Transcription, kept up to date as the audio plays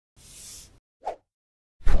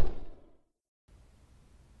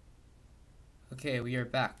Okay, we are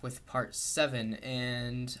back with part 7,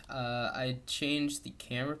 and I changed the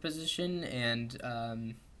camera position,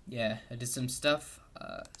 and yeah, I did some stuff,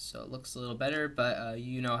 so it looks a little better, but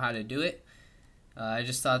you know how to do it. I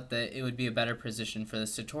just thought that it would be a better position for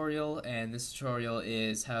this tutorial, and this tutorial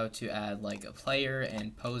is how to add like a player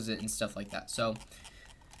and pose it and stuff like that. So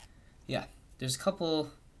yeah, there's a couple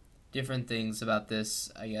different things about this,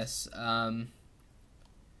 I guess.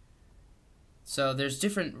 So there's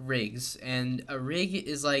different rigs, and a rig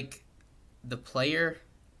is like the player.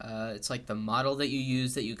 It's like the model that you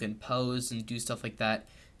use that you can pose and do stuff like that.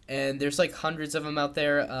 And there's like hundreds of them out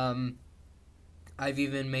there. I've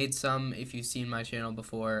even made some if you've seen my channel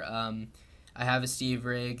before. I have a Steve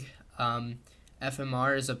rig.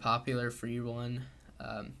 FMR is a popular free one.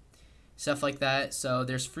 Stuff like that. So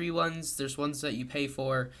there's free ones, there's ones that you pay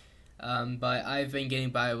for. But I've been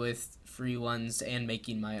getting by with free ones and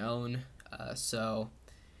making my own. So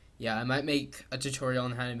yeah, I might make a tutorial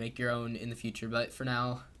on how to make your own in the future, but for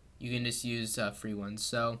now you can just use free ones.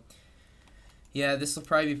 So yeah, this will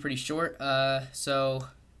probably be pretty short. So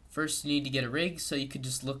first you need to get a rig, so you could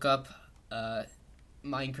just look up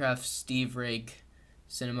Minecraft Steve rig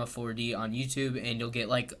Cinema 4D on YouTube and you'll get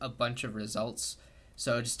like a bunch of results.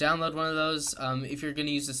 So just download one of those. If you're going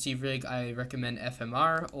to use the Steve rig, I recommend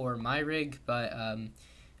FMR or my rig, but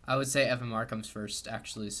I would say FMR comes first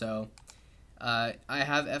actually. So I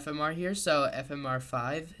have FMR here, so FMR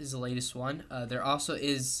 5 is the latest one. There also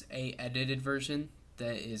is a edited version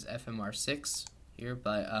that is FMR 6 here,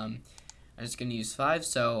 but I'm just going to use 5.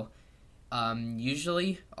 So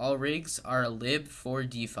usually all rigs are a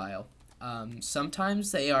lib4d file.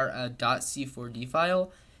 Sometimes they are a .c4d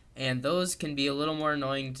file, and those can be a little more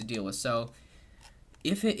annoying to deal with. So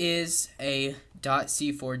if it is a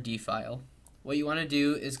 .c4d file, what you want to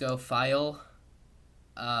do is go File,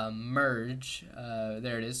 merge,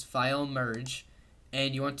 there it is, File, merge,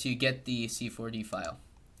 and you want to get the C4D file.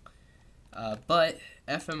 But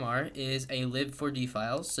FMR is a lib4d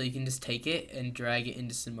file, so you can just take it and drag it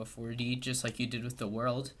into Cinema 4D just like you did with the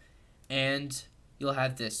world, and you'll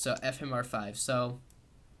have this, so FMR5. So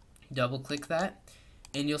double click that,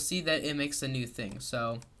 and you'll see that it makes a new thing.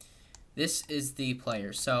 So this is the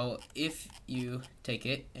player. So if you take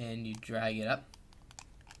it and you drag it up,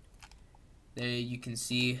 there you can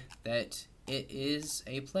see that it is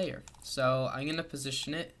a player. So I'm going to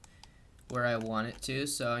position it where I want it to.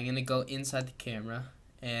 So I'm going to go inside the camera,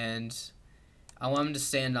 and I want him to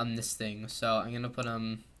stand on this thing. So I'm going to put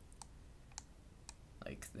him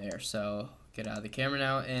like there. So get out of the camera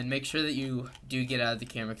now, and make sure that you do get out of the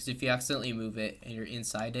camera, because if you accidentally move it and you're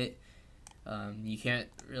inside it, you can't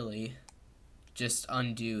really just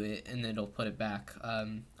undo it and then it'll put it back,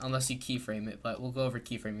 unless you keyframe it, but we'll go over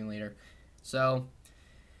keyframing later. So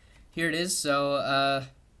here it is. So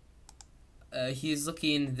he's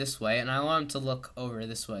looking this way, and I want him to look over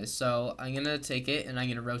this way. So I'm gonna take it and I'm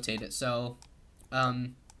gonna rotate it. So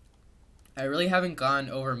I really haven't gone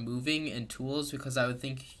over moving and tools because I would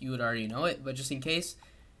think you would already know it, but just in case,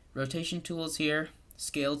 rotation tool is here,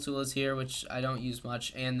 scale tool is here, which I don't use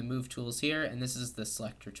much, and the move tool is here, and this is the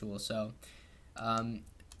selector tool. So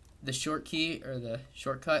the short key, or the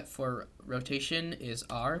shortcut for rotation, is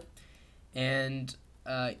R, and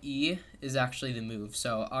E is actually the move.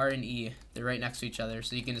 So R and E, they're right next to each other,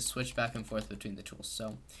 so you can just switch back and forth between the tools.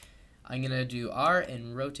 So I'm gonna do R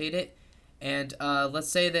and rotate it, and let's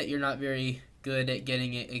say that you're not very good at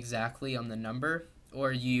getting it exactly on the number,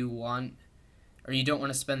 or you don't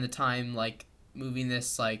want to spend the time like moving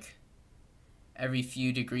this like every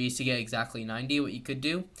few degrees to get exactly 90. What you could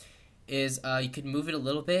do is you could move it a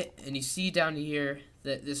little bit, and you see down here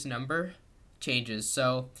that this number changes.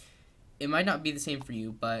 So it might not be the same for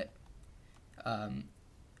you, but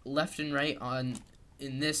left and right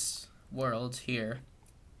in this world here,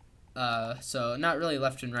 so not really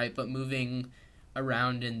left and right, but moving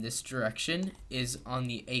around in this direction is on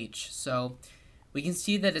the H. So we can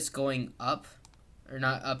see that it's going up, or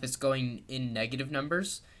not up, it's going in negative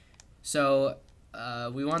numbers. So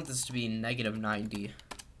we want this to be negative 90,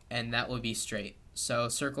 and that would be straight. So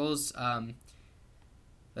circles,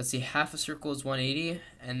 let's see, half a circle is 180,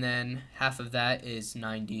 and then half of that is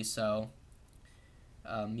 90, so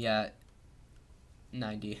yeah,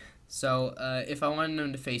 90. So if I wanted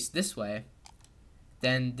them to face this way,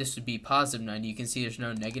 then this would be positive 90. You can see there's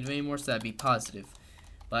no negative anymore, so that'd be positive.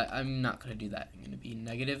 But I'm not going to do that. I'm going to be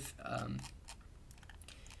negative.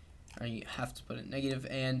 Or you have to put it negative,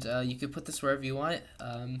 and you can put this wherever you want it.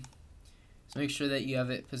 So make sure that you have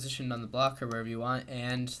it positioned on the block or wherever you want,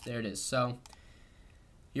 and there it is. So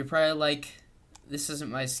you're probably like, this isn't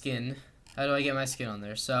my skin. How do I get my skin on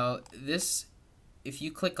there? So this if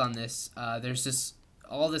you click on this, there's just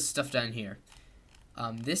all this stuff down here.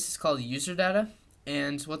 This is called user data,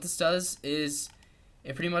 and what this does is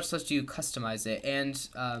it pretty much lets you customize it. And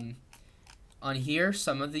on here,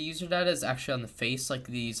 some of the user data is actually on the face, like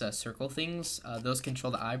these circle things. Those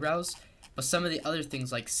control the eyebrows. But some of the other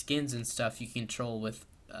things, like skins and stuff, you control with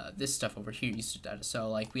this stuff over here, user data. So,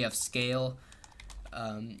 like, we have scale,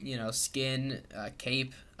 you know, skin,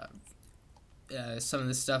 cape, some of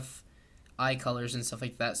this stuff, eye colors and stuff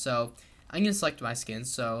like that. So, I'm going to select my skin.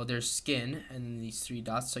 So, there's skin, and then these three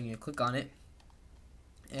dots. So, I'm going to click on it.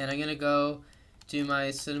 And I'm going to go to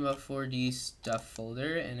my Cinema 4D stuff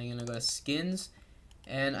folder, and I'm going to go to skins,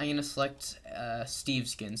 and I'm going to select Steve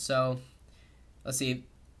skin. So, let's see.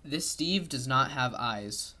 This Steve does not have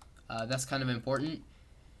eyes. That's kind of important.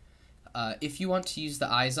 If you want to use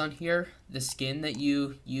the eyes on here, the skin that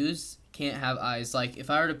you use can't have eyes. Like, if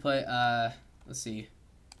I were to put, let's see,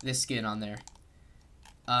 this skin on there,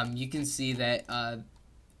 you can see that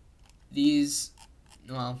these,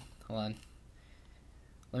 well, hold on.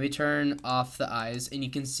 Let me turn off the eyes, and you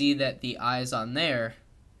can see that the eyes on there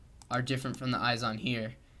are different from the eyes on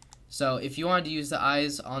here. So, if you wanted to use the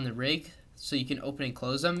eyes on the rig, so you can open and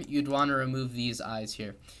close them, you'd want to remove these eyes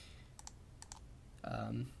here.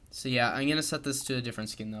 So yeah, I'm going to set this to a different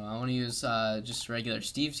skin though. I want to use just regular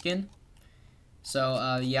Steve skin.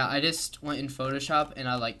 So yeah, I just went in Photoshop and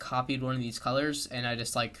I like copied one of these colors and I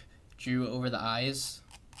just like drew over the eyes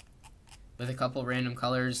with a couple random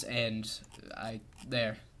colors, and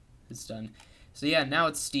there, it's done. So yeah, now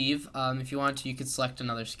it's Steve. If you want to, you could select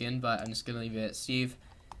another skin, but I'm just going to leave it at Steve.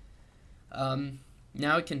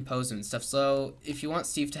 Now it can pose and stuff. So if you want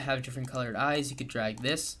Steve to have different colored eyes, you could drag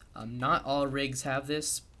this. Not all rigs have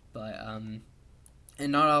this, but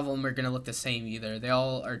and not all of them are gonna look the same either. They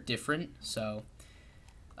all are different. So,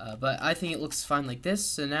 but I think it looks fine like this.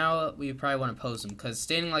 So now we probably want to pose them because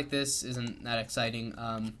standing like this isn't that exciting.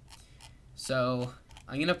 So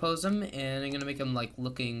I'm gonna pose them and I'm gonna make them like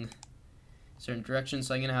looking certain directions.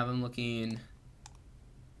 So I'm gonna have them looking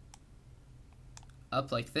up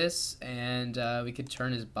like this, and we could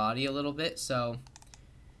turn his body a little bit. So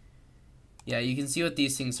yeah, you can see what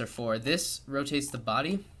these things are for. This rotates the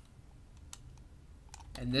body,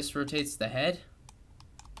 and this rotates the head,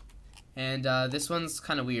 and this one's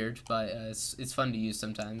kind of weird, but it's fun to use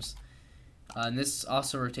sometimes. And this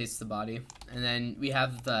also rotates the body, and then we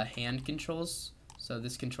have the hand controls. So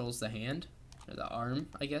this controls the hand, or the arm,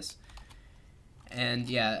 I guess. And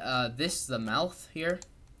yeah, this is the mouth here,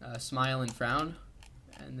 smile and frown,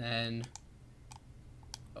 and then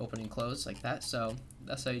open and close like that. So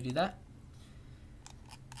that's how you do that.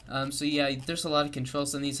 So yeah, there's a lot of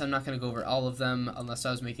controls on these. I'm not going to go over all of them unless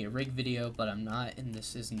I was making a rig video, but I'm not, and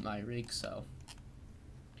this isn't my rig. So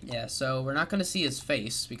yeah, so we're not going to see his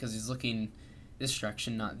face because he's looking this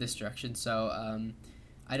direction, not this direction. So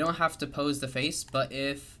I don't have to pose the face, but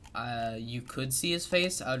if you could see his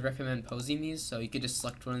face, I would recommend posing these. So you could just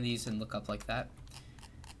select one of these and look up like that.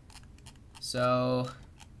 So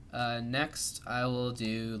next I will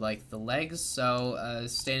do like the legs. So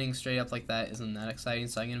standing straight up like that isn't that exciting,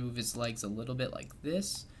 so I'm going to move his legs a little bit like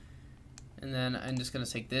this, and then I'm just going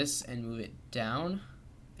to take this and move it down,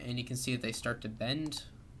 and you can see that they start to bend.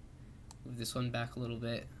 Move this one back a little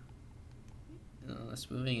bit.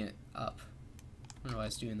 It's moving it up. I don't know why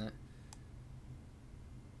it's doing that.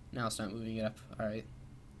 Now it's not moving it up. Alright,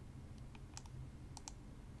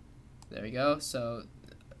 there we go. So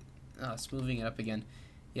it's moving it up again.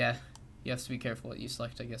 Yeah, you have to be careful what you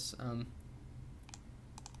select, I guess.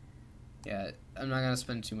 Yeah, I'm not going to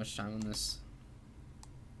spend too much time on this.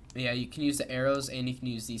 But yeah, you can use the arrows and you can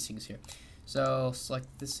use these things here. So, select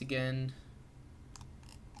this again.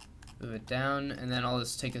 Move it down, and then I'll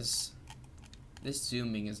just take his... This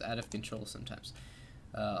zooming is out of control sometimes.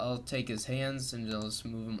 I'll take his hands and I'll just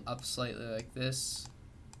move them up slightly like this.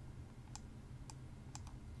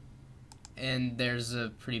 And there's a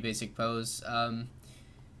pretty basic pose.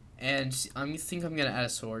 And I think I'm going to add a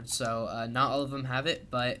sword. So not all of them have it,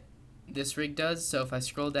 but this rig does. So if I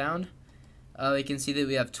scroll down, you can see that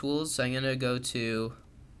we have tools. So I'm going to go to,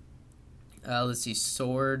 let's see,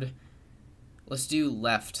 sword. Let's do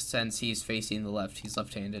left since he's facing the left. He's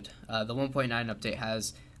left-handed. The 1.9 update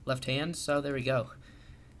has left hand, so there we go.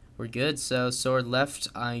 We're good. So sword left,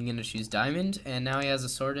 I'm going to choose diamond. And now he has a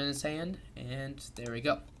sword in his hand, and there we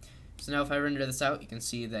go. So now if I render this out, you can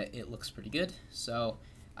see that it looks pretty good. So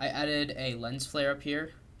I added a lens flare up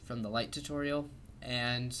here from the light tutorial,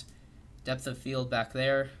 and depth of field back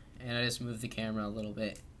there, and I just moved the camera a little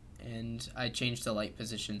bit, and I changed the light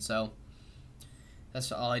position. So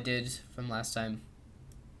that's all I did from last time.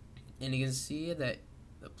 And you can see that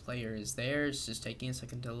the player is there. It's just taking a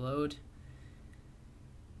second to load.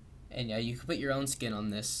 And yeah, you can put your own skin on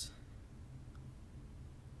this.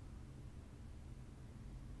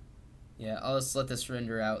 Yeah, I'll just let this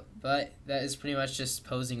render out. But that is pretty much just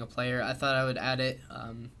posing a player. I thought I would add it.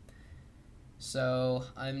 So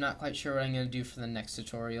I'm not quite sure what I'm going to do for the next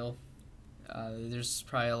tutorial. There's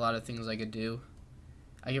probably a lot of things I could do.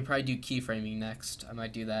 I could probably do keyframing next. I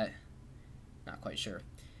might do that. Not quite sure.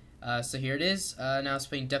 So here it is. Now it's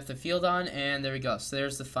putting depth of field on, and there we go. So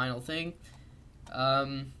there's the final thing.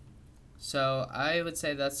 So I would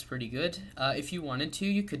say that's pretty good. If you wanted to,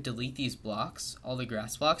 you could delete these blocks, all the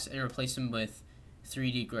grass blocks, and replace them with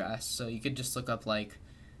 3D grass. So you could just look up like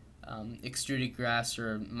extruded grass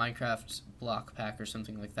or Minecraft block pack or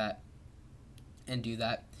something like that and do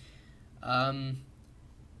that.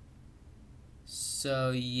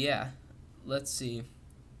 So yeah, let's see.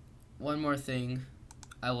 One more thing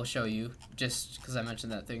I will show you, just because I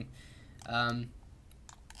mentioned that thing.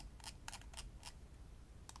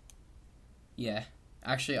 Yeah,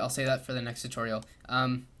 actually I'll say that for the next tutorial.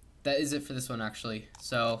 That is it for this one actually.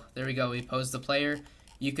 So there we go, we posed the player.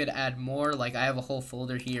 You could add more, like I have a whole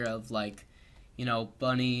folder here of like, you know,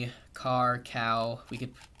 bunny, car, cow. We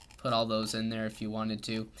could put all those in there if you wanted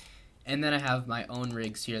to. And then I have my own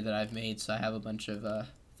rigs here that I've made, so I have a bunch of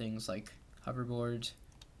things like hoverboard,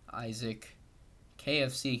 Isaac,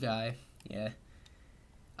 KFC guy, yeah,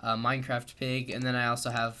 Minecraft pig, and then I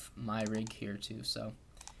also have my rig here too. So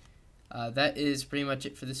that is pretty much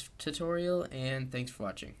it for this tutorial, and thanks for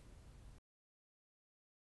watching.